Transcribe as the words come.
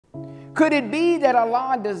Could it be that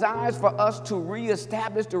Allah desires for us to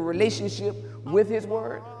reestablish the relationship with His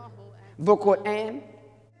word, the Quran?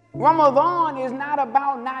 Ramadan is not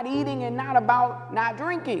about not eating and not about not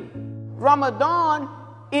drinking. Ramadan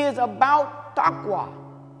is about taqwa.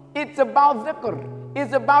 It's about dhikr.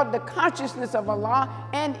 It's about the consciousness of Allah,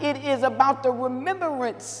 and it is about the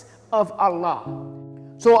remembrance of Allah.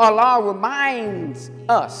 So Allah reminds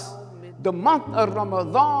us the month of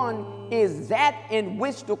Ramadan is that in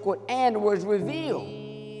which the Quran was revealed.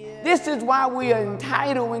 This is why we are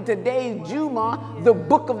entitled in today's Jummah the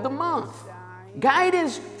book of the month.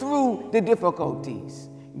 Guidance through the difficulties.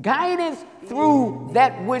 Guidance through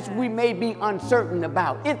that which we may be uncertain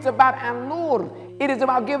about. It's about An-Nur. It is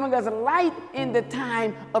about giving us light in the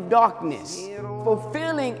time of darkness.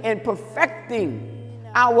 Fulfilling and perfecting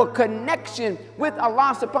our connection with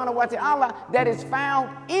Allah subhanahu wa ta'ala that is found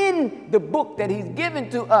in the book that He's given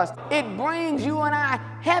to us. It brings you and I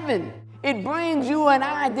heaven. It brings you and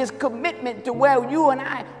I this commitment to where you and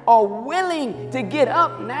I are willing to get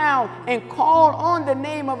up now and call on the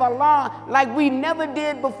name of Allah like we never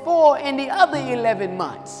did before in the other 11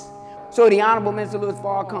 months. So the Honorable Minister Louis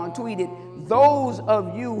Farrakhan tweeted, "Those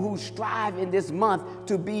of you who strive in this month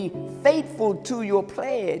to be faithful to your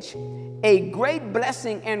pledge, a great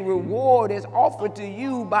blessing and reward is offered to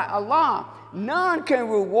you by Allah. None can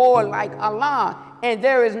reward like Allah, and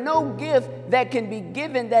there is no gift that can be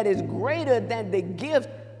given that is greater than the gift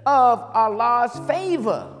of Allah's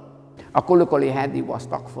favor."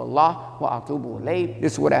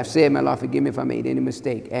 This is what I've said. May Allah forgive me if I made any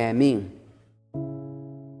mistake. Ameen.